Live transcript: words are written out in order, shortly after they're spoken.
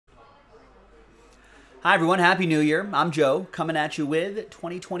Hi everyone, Happy New Year. I'm Joe, coming at you with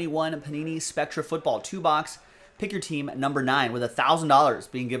 2021 Panini Spectra Football 2-box. Pick your team number 9 with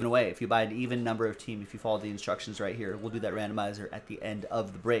 $1,000 being given away if you buy an even number of team, if you follow the instructions right here. We'll do that randomizer at the end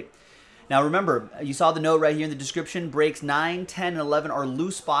of the break. Now remember, you saw the note right here in the description. Breaks 9, 10, and 11 are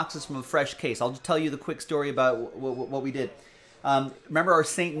loose boxes from a fresh case. I'll just tell you the quick story about what we did. Remember our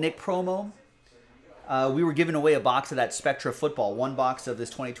St. Nick promo? We were giving away a box of that Spectra football, one box of this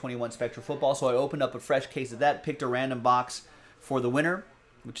 2021 Spectra football. So I opened up a fresh case of that, picked a random box for the winner,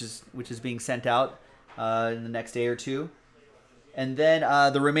 which is being sent out in the next day or two, and then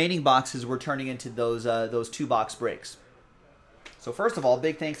the remaining boxes were turning into those 2-box breaks. So first of all,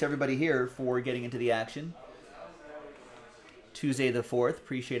 big thanks to everybody here for getting into the action. Tuesday the 4th,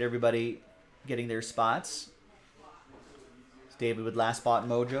 appreciate everybody getting their spots. David with Last Spot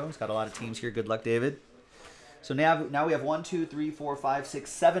Mojo. He's got a lot of teams here. Good luck, David. So now we have 1, 2, 3, 4, 5,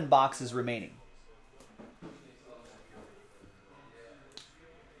 6, 7 boxes remaining.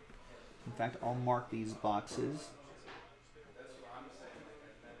 In fact, I'll mark these boxes.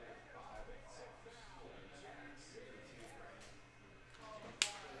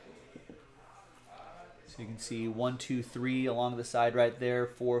 So you can see 1, 2, 3 along the side right there,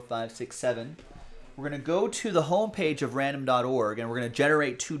 4, 5, 6, 7. We're going to go to the homepage of random.org, and we're going to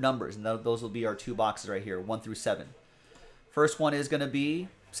generate 2 numbers, and those will be our 2 boxes right here, 1 through 7. First one is going to be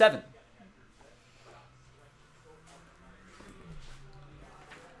 7.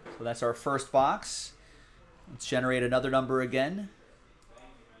 So that's our first box. Let's generate another number again.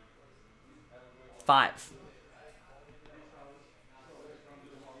 5.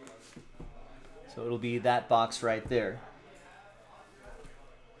 So it'll be that box right there.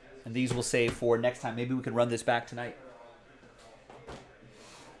 And these will save for next time. Maybe we can run this back tonight.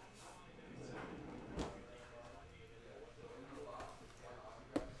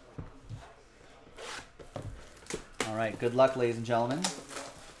 All right, good luck, ladies and gentlemen.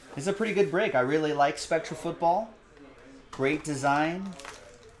 This is a pretty good break. I really like Spectra Football. Great design.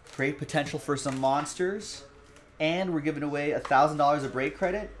 Great potential for some monsters. And we're giving away $1,000 of break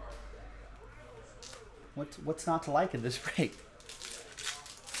credit. What's not to like in this break?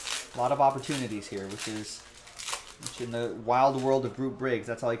 A lot of opportunities here, which in the wild world of group breaks,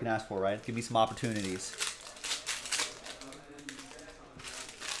 that's all you can ask for, right? Give me some opportunities.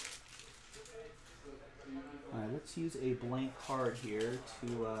 All right, let's use a blank card here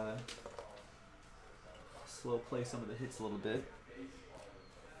to slow play some of the hits a little bit.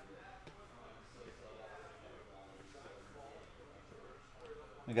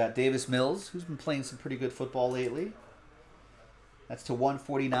 We got Davis Mills, who's been playing some pretty good football lately. That's to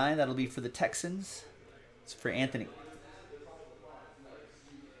 149. That'll be for the Texans. It's for Anthony.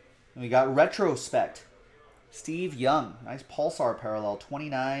 And we got Retrospect. Steve Young. Nice Pulsar parallel.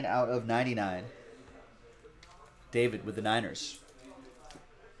 29 out of 99. David with the Niners.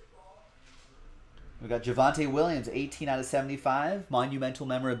 We got Javonte Williams. 18 out of 75. Monumental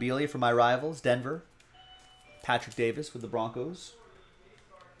memorabilia for my rivals, Denver. Patrick Davis with the Broncos.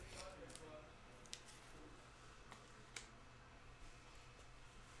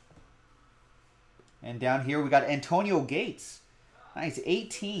 And down here, we got Antonio Gates. Nice,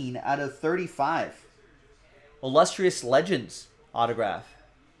 18 out of 35. Illustrious Legends autograph.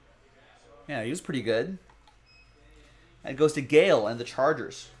 Yeah, he was pretty good. And it goes to Gale and the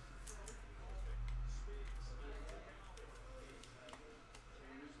Chargers.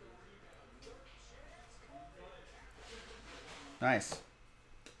 Nice.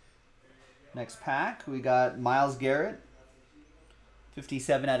 Next pack, we got Myles Garrett.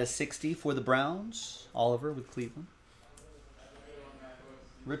 57 out of 60 for the Browns. Oliver with Cleveland.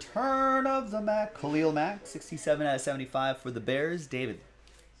 Return of the Mac. Khalil Mack. 67 out of 75 for the Bears. David.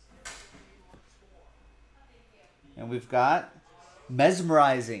 And we've got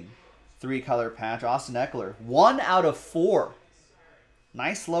mesmerizing 3-color patch. Austin Eckler. 1 out of 4.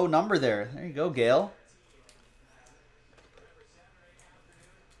 Nice low number there. There you go, Gale.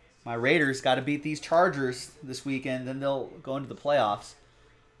 My Raiders got to beat these Chargers this weekend, then they'll go into the playoffs.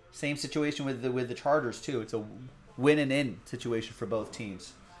 Same situation with the Chargers, too. It's a win and in situation for both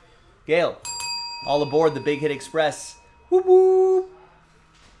teams. Gale, all aboard the Big Hit Express. Whoop, whoop.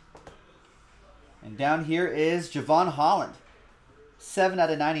 And down here is Javon Holland. 7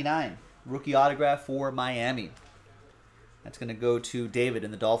 out of 99. Rookie autograph for Miami. That's going to go to David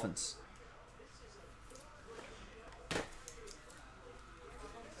and the Dolphins.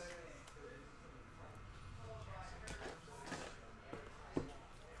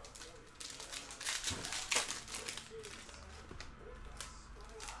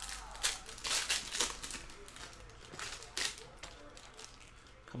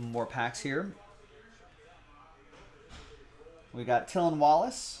 Couple more packs here. We got Tillon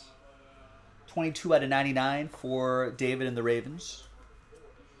Wallace, 22 out of 99 for David and the Ravens.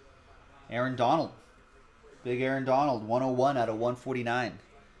 Aaron Donald, big Aaron Donald, 101 out of 149.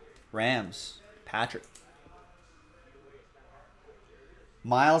 Rams, Patrick.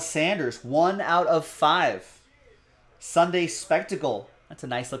 Miles Sanders, 1 out of 5. Sunday Spectacle. That's a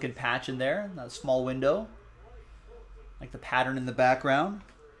nice looking patch in there. That small window. Like the pattern in the background.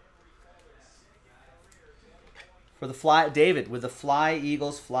 For the Fly, David with the Fly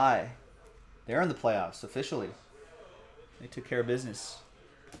Eagles Fly. They're in the playoffs officially. They took care of business.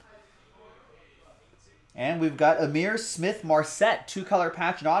 And we've got Amir Smith-Marset, 2-color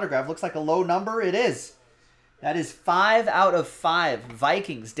patch and autograph. Looks like a low number. It is. That is 5 out of 5.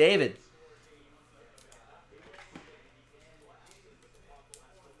 Vikings, David.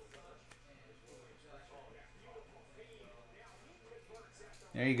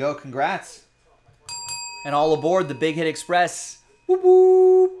 There you go. Congrats. And all aboard the Big Hit Express. Whoop,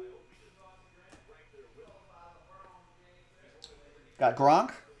 whoop. Got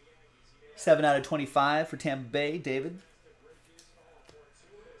Gronk. 7 out of 25 for Tampa Bay, David.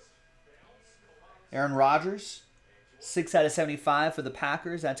 Aaron Rodgers. 6 out of 75 for the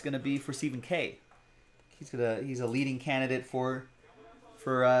Packers. That's going to be for Stephen K. He's a leading candidate for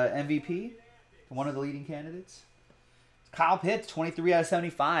MVP. One of the leading candidates. Kyle Pitts, 23 out of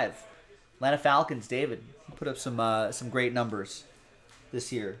 75. Atlanta Falcons, David. He put up some great numbers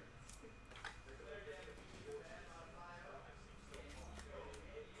this year.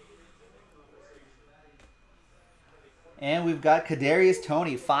 And we've got Kadarius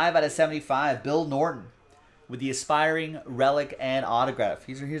Toney, 5 out of 75. Bill Norton with the aspiring relic and autograph.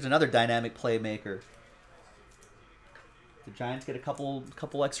 Here's another dynamic playmaker. The Giants get a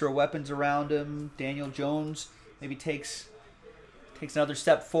couple extra weapons around him. Daniel Jones maybe takes another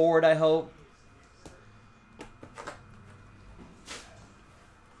step forward, I hope.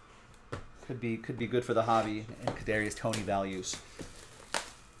 Could be good for the hobby and Kadarius Toney values.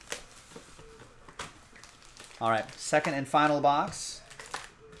 All right, second and final box.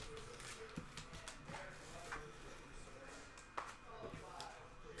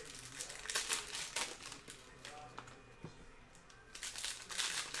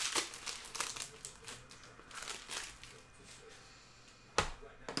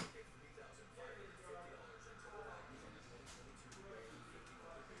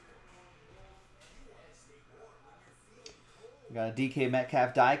 We got a DK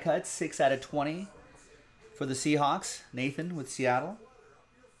Metcalf die cut, 6 out of 20. For the Seahawks, Nathan with Seattle.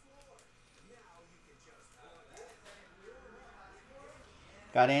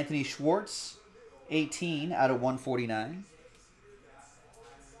 Got Anthony Schwartz, 18 out of 149.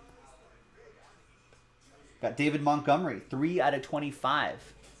 Got David Montgomery, 3 out of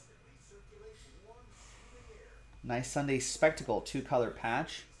 25. Nice Sunday Spectacle, 2-color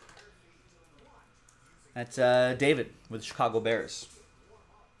patch. That's David with the Chicago Bears.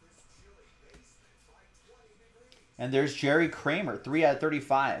 And there's Jerry Kramer, 3 out of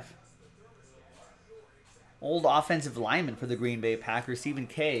 35. Old offensive lineman for the Green Bay Packers, Stephen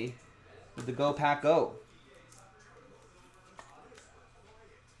K. with the Go Pack Go.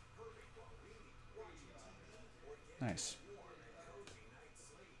 Nice.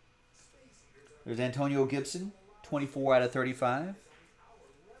 There's Antonio Gibson, 24 out of 35.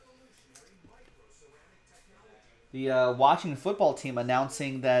 The Washington football team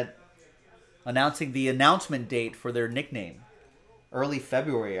announcing the announcement date for their nickname, early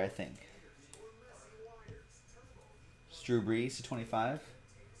February, I think. It's Drew Brees to 25.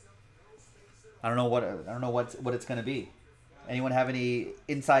 I don't know what it's going to be. Anyone have any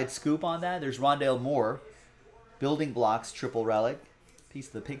inside scoop on that? There's Rondale Moore, building blocks, triple relic, piece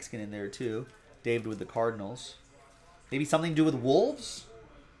of the pigskin in there too. David with the Cardinals. Maybe something to do with Wolves.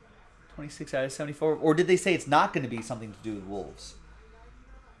 26 out of 74. Or did they say it's not going to be something to do with Wolves?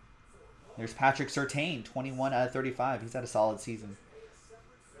 There's Patrick Surtain, 21 out of 35. He's had a solid season.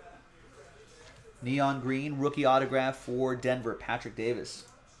 Neon green, rookie autograph for Denver, Patrick Davis.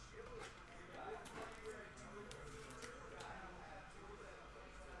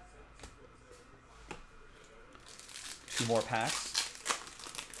 Two more packs.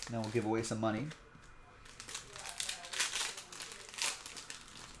 And then we'll give away some money.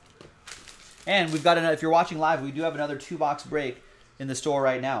 And we've got another, if you're watching live, we do have another 2-box break in the store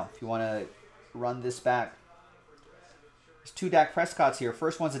right now. If you want to run this back. There's 2 Dak Prescotts here.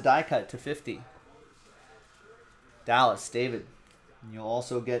 First one's a die cut to 50. Dallas, David. And you'll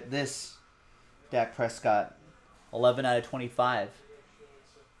also get this Dak Prescott. 11 out of 25.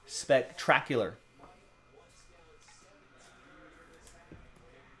 Spectacular.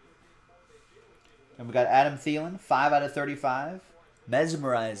 And we got Adam Thielen, 5 out of 35.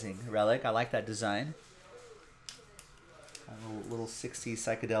 Mesmerizing relic. I like that design. A little 60s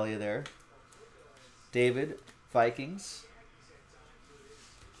psychedelia there. David, Vikings.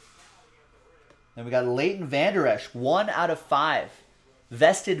 Then we got Leighton Vander Esch, 1 out of 5.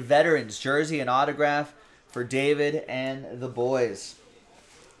 Vested Veterans jersey and autograph for David and the boys.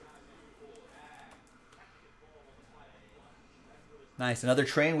 Nice, another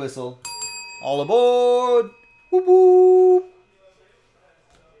train whistle. All aboard! Whoop whoop!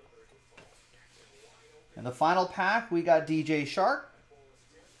 And the final pack, we got DJ Shark.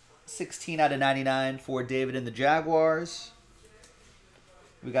 16 out of 99 for David and the Jaguars.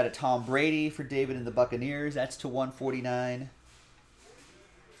 We got a Tom Brady for David and the Buccaneers. That's to 149.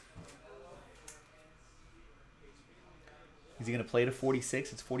 Is he going to play to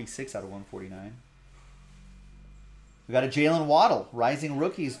 46? It's 46 out of 149. We got a Jalen Waddle, Rising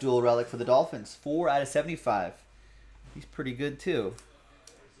Rookies dual relic for the Dolphins. 4 out of 75. He's pretty good too.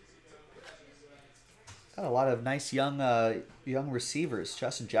 Got a lot of nice young receivers.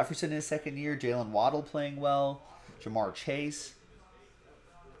 Justin Jefferson in his second year. Jalen Waddle playing well. Jamar Chase.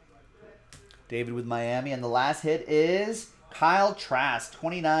 David with Miami. And the last hit is Kyle Trask.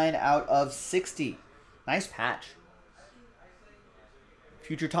 29 out of 60. Nice patch.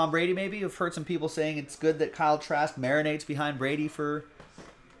 Future Tom Brady maybe? I've heard some people saying it's good that Kyle Trask marinates behind Brady for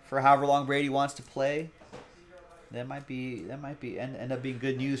however long Brady wants to play. That might end up being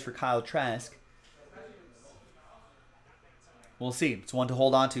good news for Kyle Trask. We'll see. It's one to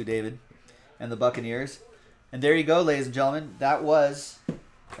hold on to, David, and the Buccaneers. And there you go, ladies and gentlemen. That was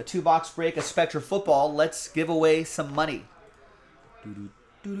a 2-box break of Spectra football. Let's give away some money.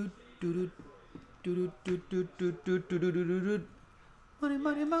 Money,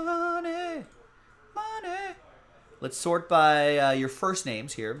 money, money, money. Let's sort by your first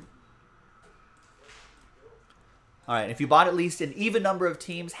names here. All right, if you bought at least an even number of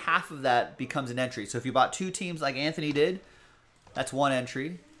teams, half of that becomes an entry. So if you bought 2 teams like Anthony did, that's 1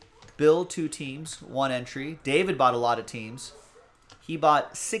 entry. Bill, 2 teams, 1 entry. David bought a lot of teams. He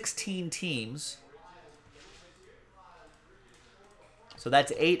bought 16 teams. So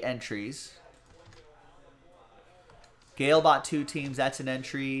that's 8 entries. Gail bought 2 teams, that's an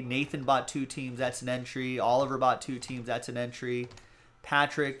entry. Nathan bought 2 teams, that's an entry. Oliver bought 2 teams, that's an entry.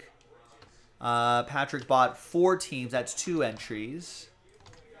 Patrick bought 4 teams, that's 2 entries.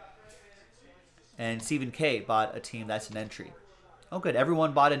 And Stephen K bought a team, that's an entry. Oh, good.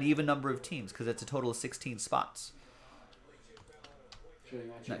 Everyone bought an even number of teams because it's a total of 16 spots. Should we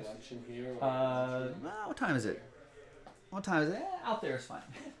match your lunch in here? What time is it? What time is it? Out there is fine.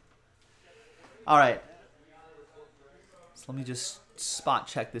 All right. So let me just spot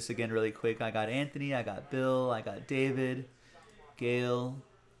check this again really quick. I got Anthony, I got Bill, I got David, Gail,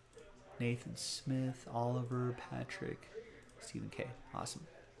 Nathan Smith, Oliver, Patrick, Stephen K. Awesome.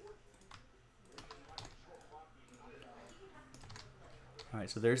 All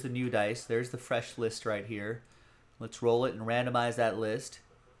right, so there's the new dice. There's the fresh list right here. Let's roll it and randomize that list.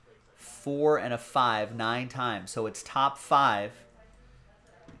 4 and a 5, 9 times. So it's top 5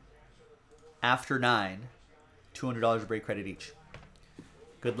 after 9. $200 of break credit each.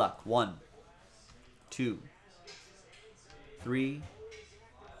 Good luck. 1, 2, 3,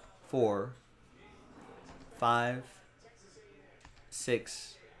 4, 5,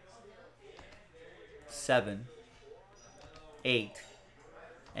 6, 7, 8.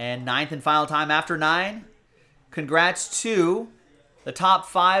 And 9th and final time after 9. Congrats to the top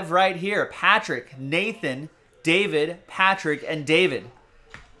 5 right here. Patrick, Nathan, David, Patrick, and David.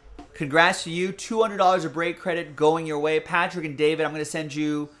 Congrats to you. $200 of break credit going your way. Patrick and David, I'm going to send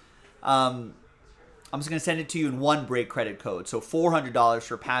you, I'm just going to send it to you in 1 break credit code. So $400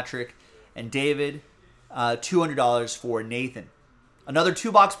 for Patrick and David, $200 for Nathan. Another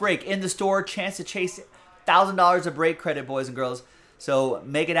 2-box break in the store. Chance to chase $1,000 of break credit, boys and girls. So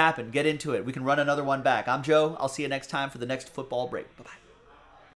make it happen. Get into it. We can run another one back. I'm Joe. I'll see you next time for the next football break. Bye-bye.